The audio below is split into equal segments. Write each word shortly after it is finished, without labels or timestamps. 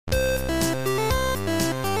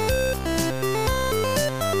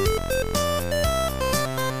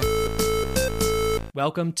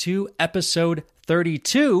Welcome to episode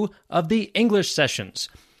 32 of the English Sessions.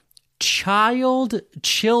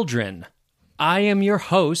 Children. I am your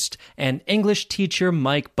host and English teacher,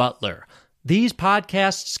 Mike Butler. These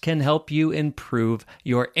podcasts can help you improve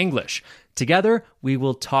your English. Together, we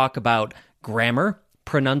will talk about grammar,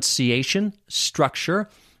 pronunciation, structure,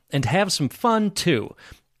 and have some fun too.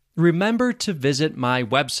 Remember to visit my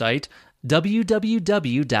website,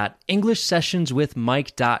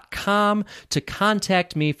 www.englishsessionswithmike.com, to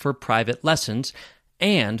contact me for private lessons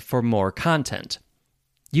and for more content.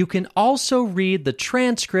 You can also read the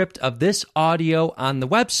transcript of this audio on the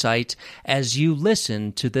website as you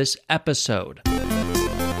listen to this episode.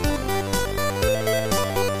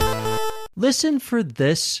 Listen for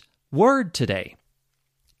this word today.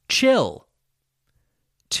 Chill.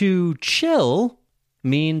 To chill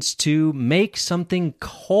means to make something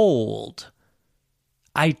cold.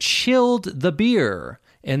 I chilled the beer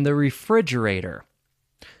in the refrigerator.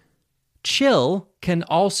 Chill can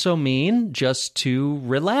also mean just to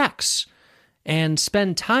relax and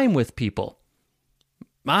spend time with people.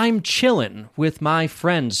 I'm chillin' with my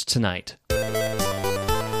friends tonight.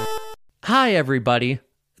 Hi, everybody.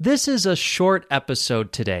 This is a short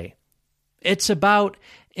episode today. It's about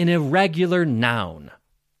an irregular noun.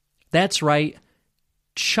 That's right.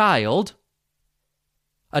 Child.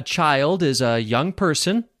 A child is a young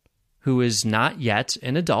person who is not yet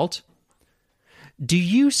an adult. Do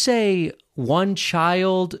you say one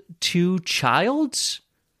child, two childs?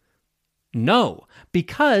 No,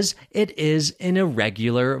 because it is an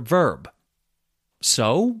irregular verb.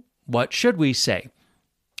 So, what should we say?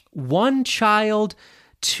 One child,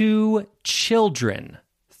 two children.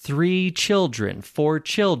 3 children, 4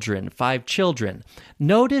 children, 5 children.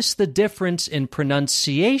 Notice the difference in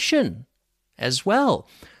pronunciation as well.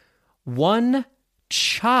 One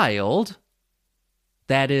child,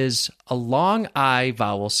 that is a long I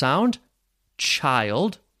vowel sound,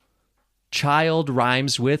 child. Child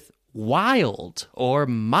rhymes with wild or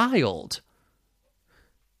mild.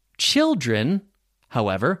 Children,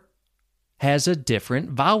 however, has a different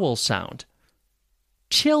vowel sound.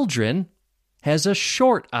 Children has a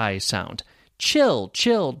short I sound. Chill,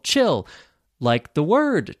 chill, chill, like the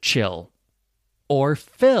word chill, or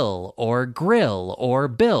fill, or grill, or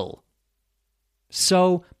bill.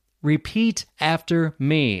 So, repeat after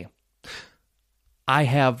me. I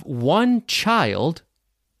have one child.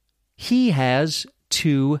 He has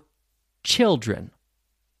 2 children.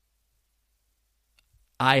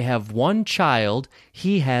 I have one child.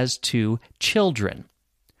 He has 2 children.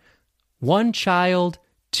 One child,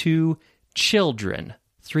 2 children,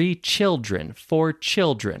 3 children, 4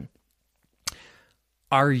 children.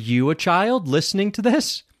 Are you a child listening to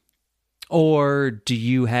this? Or do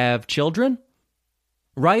you have children?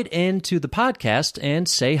 Write into the podcast and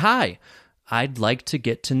say hi. I'd like to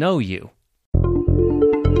get to know you.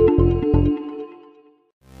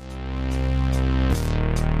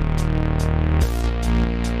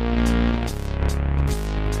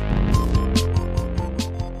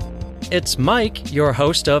 It's Mike, your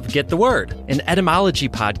host of Get the Word, an etymology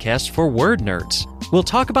podcast for word nerds. We'll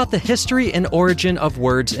talk about the history and origin of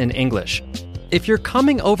words in English. If you're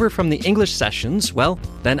coming over from the English Sessions, well,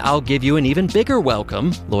 then I'll give you an even bigger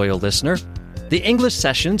welcome, loyal listener. The English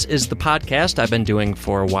Sessions is the podcast I've been doing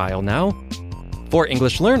for a while now for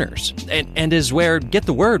English learners, and is where Get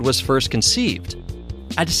the Word was first conceived.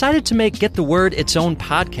 I decided to make Get the Word its own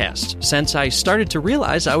podcast since I started to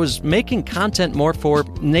realize I was making content more for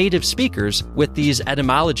native speakers with these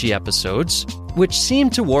etymology episodes, which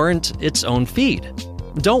seemed to warrant its own feed.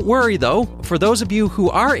 Don't worry, though. For those of you who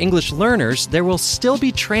are English learners, there will still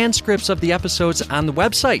be transcripts of the episodes on the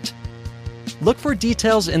website. Look for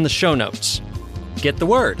details in the show notes. Get the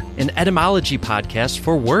Word, an etymology podcast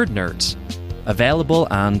for word nerds. Available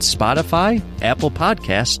on Spotify, Apple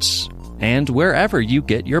Podcasts, and wherever you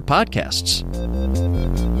get your podcasts.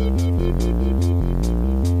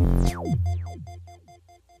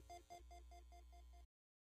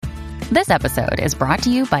 This episode is brought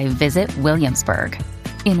to you by Visit Williamsburg.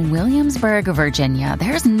 In Williamsburg, Virginia,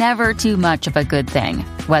 there's never too much of a good thing.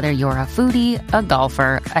 Whether you're a foodie, a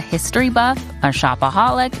golfer, a history buff, a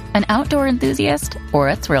shopaholic, an outdoor enthusiast, or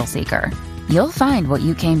a thrill seeker, you'll find what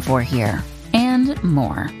you came for here and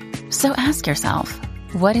more. So ask yourself,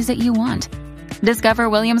 what is it you want? Discover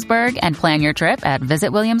Williamsburg and plan your trip at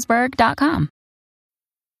visitwilliamsburg.com.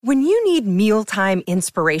 When you need mealtime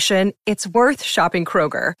inspiration, it's worth shopping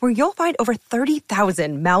Kroger, where you'll find over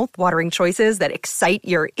 30,000 mouth-watering choices that excite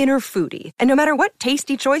your inner foodie. And no matter what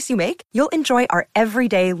tasty choice you make, you'll enjoy our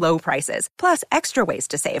everyday low prices, plus extra ways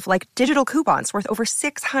to save, like digital coupons worth over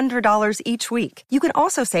 $600 each week. You can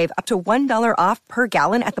also save up to $1 off per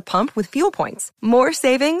gallon at the pump with fuel points. More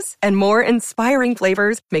savings and more inspiring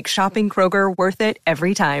flavors make shopping Kroger worth it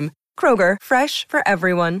every time. Kroger, fresh for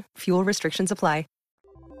everyone. Fuel restrictions apply.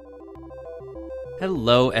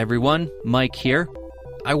 Hello, everyone. Mike here.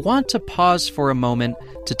 I want to pause for a moment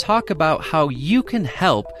to talk about how you can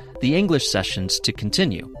help the English sessions to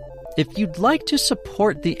continue. If you'd like to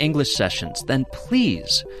support the English sessions, then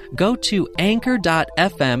please go to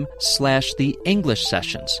anchor.fm/the English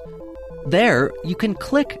sessions. There, you can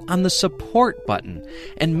click on the support button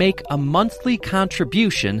and make a monthly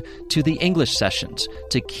contribution to the English sessions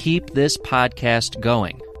to keep this podcast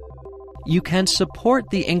going. You can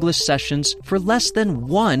support the English sessions for less than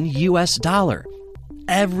 $1.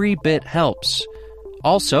 Every bit helps.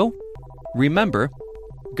 Also, remember,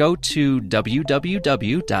 go to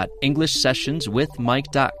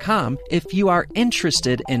www.englishsessionswithmike.com if you are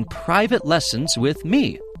interested in private lessons with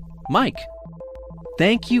me, Mike.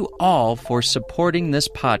 Thank you all for supporting this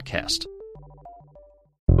podcast.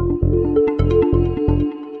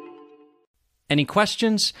 Any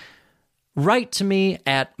questions? Write to me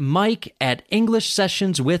at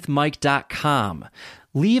mike@englishsessionswithmike.com.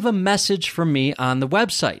 Leave a message for me on the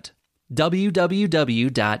website,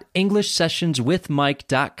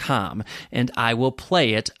 www.englishsessionswithmike.com, and I will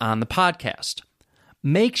play it on the podcast.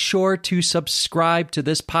 Make sure to subscribe to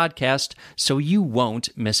this podcast so you won't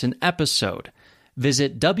miss an episode.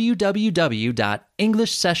 Visit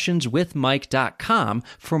www.englishsessionswithmike.com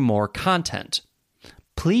for more content.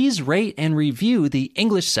 Please rate and review the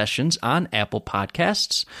English sessions on Apple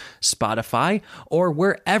Podcasts, Spotify, or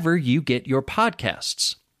wherever you get your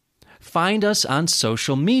podcasts. Find us on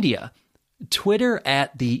social media, Twitter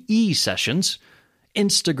at the E-Sessions,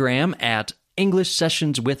 Instagram at English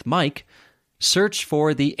Sessions with Mike. Search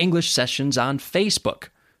for the English Sessions on Facebook.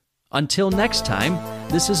 Until next time,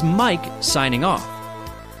 this is Mike signing off.